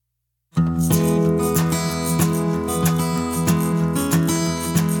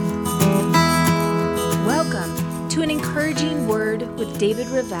David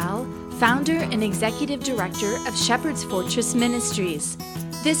Ravel, founder and executive director of Shepherd's Fortress Ministries.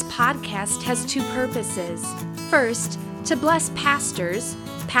 This podcast has two purposes. First, to bless pastors,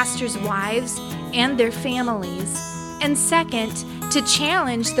 pastors' wives, and their families. And second, to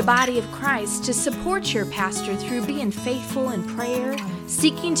challenge the body of Christ to support your pastor through being faithful in prayer,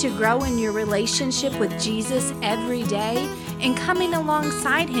 seeking to grow in your relationship with Jesus every day, and coming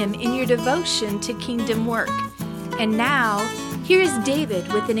alongside him in your devotion to kingdom work. And now, here is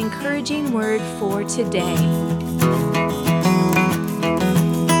David with an encouraging word for today.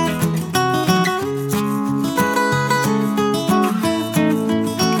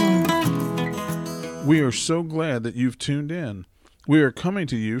 We are so glad that you've tuned in. We are coming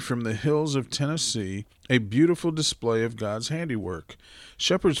to you from the hills of Tennessee, a beautiful display of God's handiwork.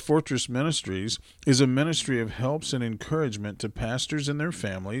 Shepherd's Fortress Ministries is a ministry of helps and encouragement to pastors and their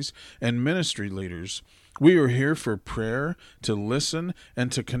families and ministry leaders. We are here for prayer, to listen,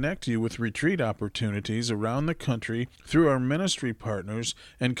 and to connect you with retreat opportunities around the country through our ministry partners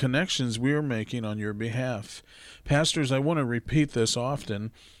and connections we are making on your behalf. Pastors, I want to repeat this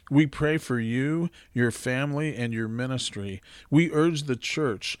often. We pray for you, your family, and your ministry. We urge the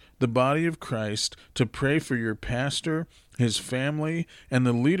church, the body of Christ, to pray for your pastor, his family, and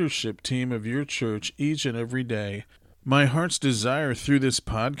the leadership team of your church each and every day. My heart's desire through this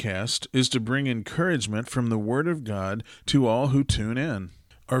podcast is to bring encouragement from the Word of God to all who tune in.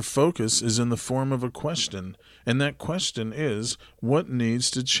 Our focus is in the form of a question, and that question is, what needs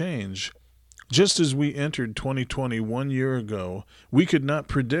to change? Just as we entered 2020 1 year ago, we could not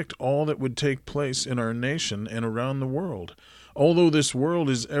predict all that would take place in our nation and around the world. Although this world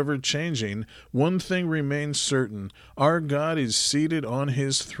is ever-changing, one thing remains certain. Our God is seated on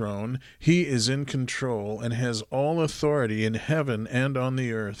his throne. He is in control and has all authority in heaven and on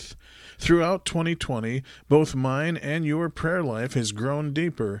the earth. Throughout 2020, both mine and your prayer life has grown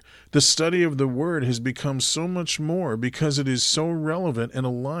deeper. The study of the Word has become so much more because it is so relevant and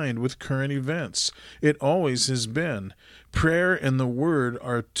aligned with current events. It always has been. Prayer and the Word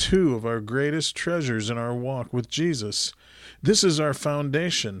are two of our greatest treasures in our walk with Jesus. This is our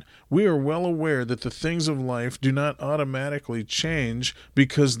foundation. We are well aware that the things of life do not automatically change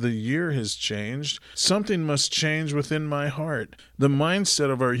because the year has changed. Something must change within my heart. The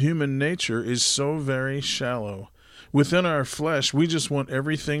mindset of our human nature is so very shallow. Within our flesh, we just want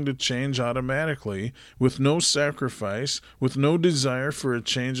everything to change automatically, with no sacrifice, with no desire for a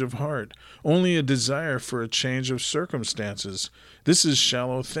change of heart, only a desire for a change of circumstances. This is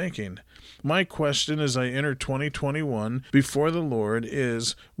shallow thinking. My question as I enter 2021 before the Lord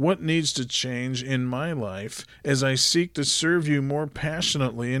is, what needs to change in my life as I seek to serve you more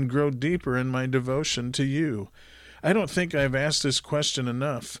passionately and grow deeper in my devotion to you? I don't think I've asked this question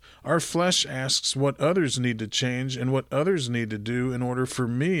enough. Our flesh asks what others need to change and what others need to do in order for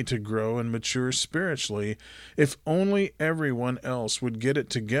me to grow and mature spiritually. If only everyone else would get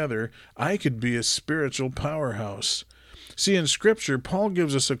it together, I could be a spiritual powerhouse. See, in Scripture, Paul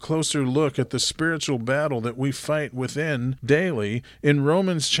gives us a closer look at the spiritual battle that we fight within daily in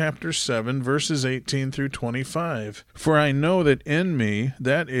Romans chapter 7, verses 18 through 25. For I know that in me,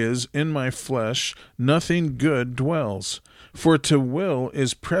 that is, in my flesh, nothing good dwells. For to will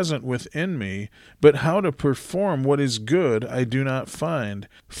is present within me, but how to perform what is good I do not find.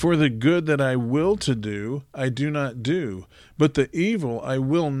 For the good that I will to do, I do not do, but the evil I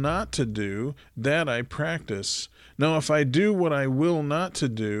will not to do, that I practice. Now if I do what I will not to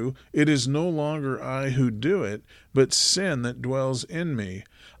do, it is no longer I who do it, but sin that dwells in me.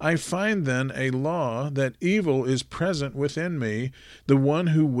 I find then a law that evil is present within me, the one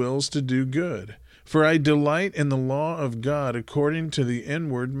who wills to do good. For I delight in the law of God according to the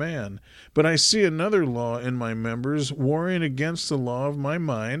inward man. But I see another law in my members, warring against the law of my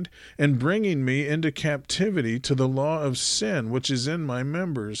mind, and bringing me into captivity to the law of sin which is in my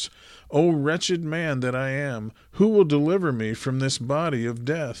members. O wretched man that I am, who will deliver me from this body of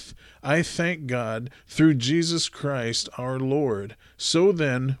death? I thank God through Jesus Christ our Lord. So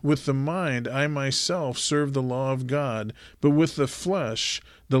then, with the mind I myself serve the law of God, but with the flesh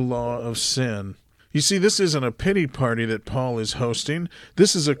the law of sin. You see, this isn't a pity party that Paul is hosting.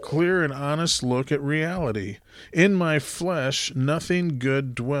 This is a clear and honest look at reality. In my flesh, nothing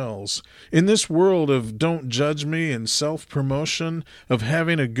good dwells. In this world of don't judge me and self-promotion, of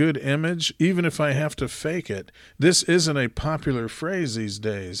having a good image, even if I have to fake it, this isn't a popular phrase these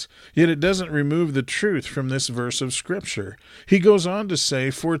days. Yet it doesn't remove the truth from this verse of Scripture. He goes on to say,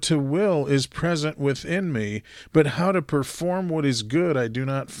 for to will is present within me, but how to perform what is good I do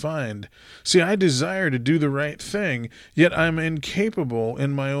not find. See, I desire to do the right thing, yet I am incapable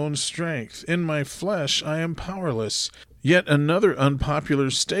in my own strength. In my flesh I am powerless. Yet another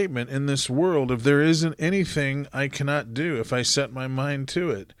unpopular statement in this world of there isn't anything I cannot do if I set my mind to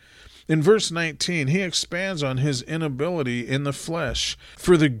it. In verse 19, he expands on his inability in the flesh.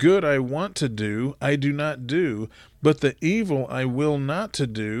 For the good I want to do, I do not do, but the evil I will not to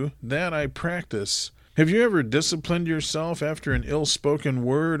do, that I practice. Have you ever disciplined yourself after an ill-spoken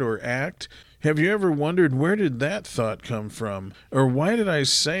word or act? Have you ever wondered, where did that thought come from? Or why did I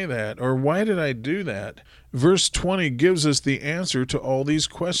say that? Or why did I do that? Verse 20 gives us the answer to all these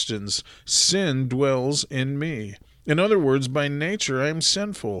questions. Sin dwells in me. In other words, by nature, I am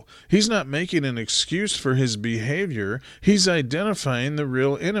sinful. He's not making an excuse for his behavior. He's identifying the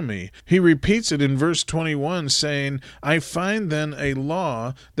real enemy. He repeats it in verse 21, saying, I find then a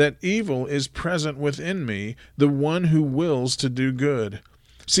law that evil is present within me, the one who wills to do good.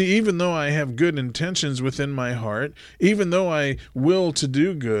 See, even though I have good intentions within my heart, even though I will to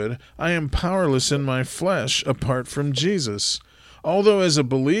do good, I am powerless in my flesh apart from Jesus. Although as a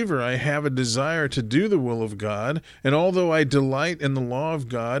believer I have a desire to do the will of God, and although I delight in the law of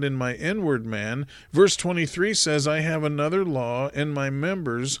God in my inward man, verse 23 says I have another law in my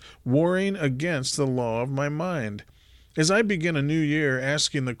members warring against the law of my mind. As I begin a new year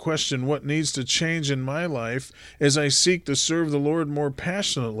asking the question, what needs to change in my life as I seek to serve the Lord more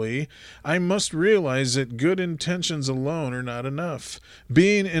passionately, I must realize that good intentions alone are not enough.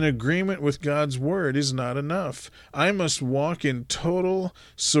 Being in agreement with God's word is not enough. I must walk in total,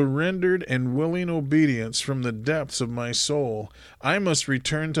 surrendered, and willing obedience from the depths of my soul. I must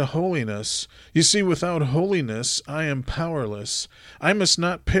return to holiness. You see, without holiness, I am powerless. I must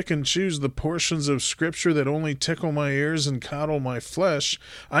not pick and choose the portions of Scripture that only tickle my ears and coddle my flesh.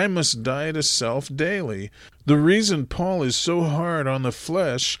 I must die to self daily. The reason Paul is so hard on the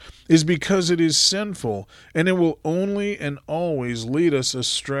flesh is because it is sinful, and it will only and always lead us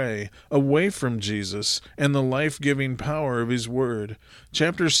astray, away from Jesus and the life-giving power of his word.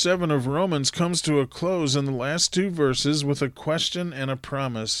 Chapter 7 of Romans comes to a close in the last two verses with a question and a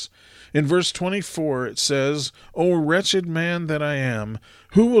promise. In verse 24 it says, O wretched man that I am,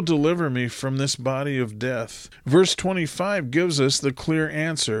 who will deliver me from this body of death? Verse 25 gives us the clear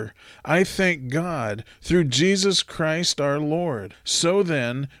answer. I thank God through Jesus Christ our Lord. So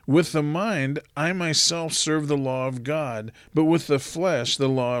then, with the mind, I myself serve the law of God, but with the flesh, the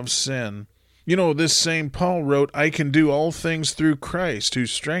law of sin. You know, this same Paul wrote, I can do all things through Christ who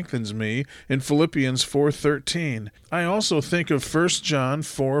strengthens me in Philippians 4:13. I also think of 1 John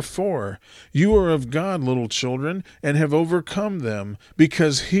 4:4. You are of God, little children, and have overcome them,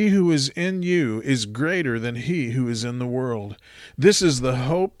 because he who is in you is greater than he who is in the world. This is the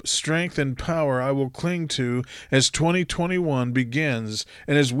hope, strength, and power I will cling to as 2021 begins,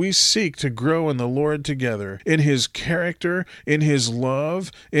 and as we seek to grow in the Lord together, in his character, in his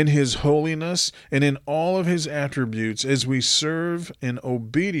love, in his holiness, and in all of his attributes, as we serve in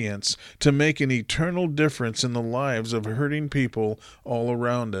obedience to make an eternal difference in the lives of hurting people all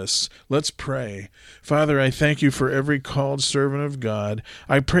around us. Let's pray. Father, I thank you for every called servant of God.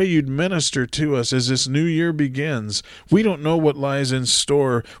 I pray you'd minister to us as this new year begins. We don't know what lies in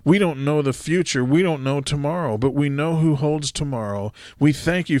store. We don't know the future. We don't know tomorrow, but we know who holds tomorrow. We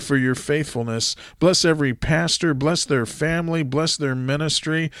thank you for your faithfulness. Bless every pastor. Bless their family. Bless their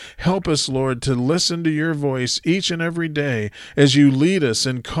ministry. Help us, Lord, to listen to your voice each and every day as you lead us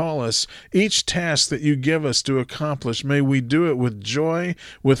and call us. Each task that you give us to accomplish, may we do it with joy,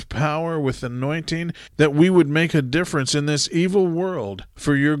 with power, with anointing, that we would make a difference in this evil world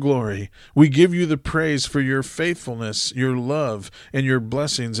for your glory. We give you the praise for your faithfulness, your love, and your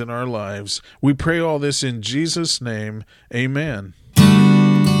blessings in our lives. We pray all this in Jesus' name. Amen.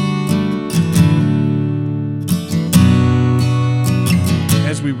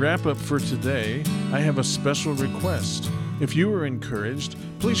 As we wrap up for today, I have a special request. If you were encouraged,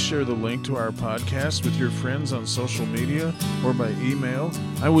 please share the link to our podcast with your friends on social media or by email.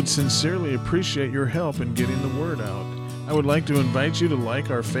 I would sincerely appreciate your help in getting the word out. I would like to invite you to like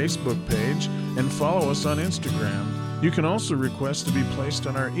our Facebook page and follow us on Instagram. You can also request to be placed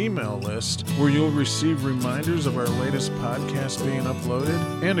on our email list, where you'll receive reminders of our latest podcast being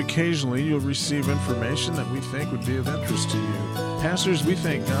uploaded, and occasionally you'll receive information that we think would be of interest to you. Pastors, we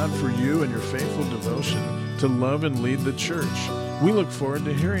thank God for you and your faithful devotion to love and lead the church. We look forward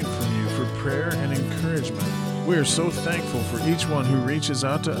to hearing from you for prayer and encouragement. We are so thankful for each one who reaches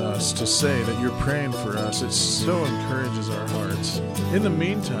out to us to say that you're praying for us. It so encourages our hearts. In the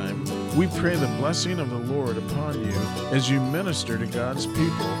meantime, we pray the blessing of the Lord upon you as you minister to God's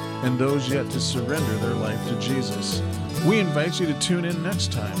people and those yet to surrender their life to Jesus. We invite you to tune in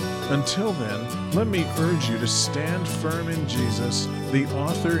next time. Until then, let me urge you to stand firm in Jesus, the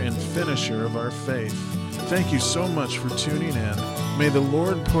author and finisher of our faith. Thank you so much for tuning in. May the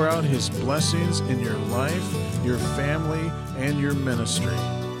Lord pour out His blessings in your life, your family, and your ministry.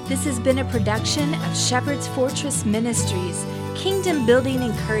 This has been a production of Shepherd's Fortress Ministries, kingdom building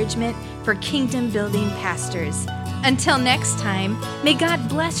encouragement for kingdom building pastors. Until next time, may God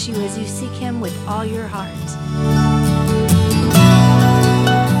bless you as you seek Him with all your heart.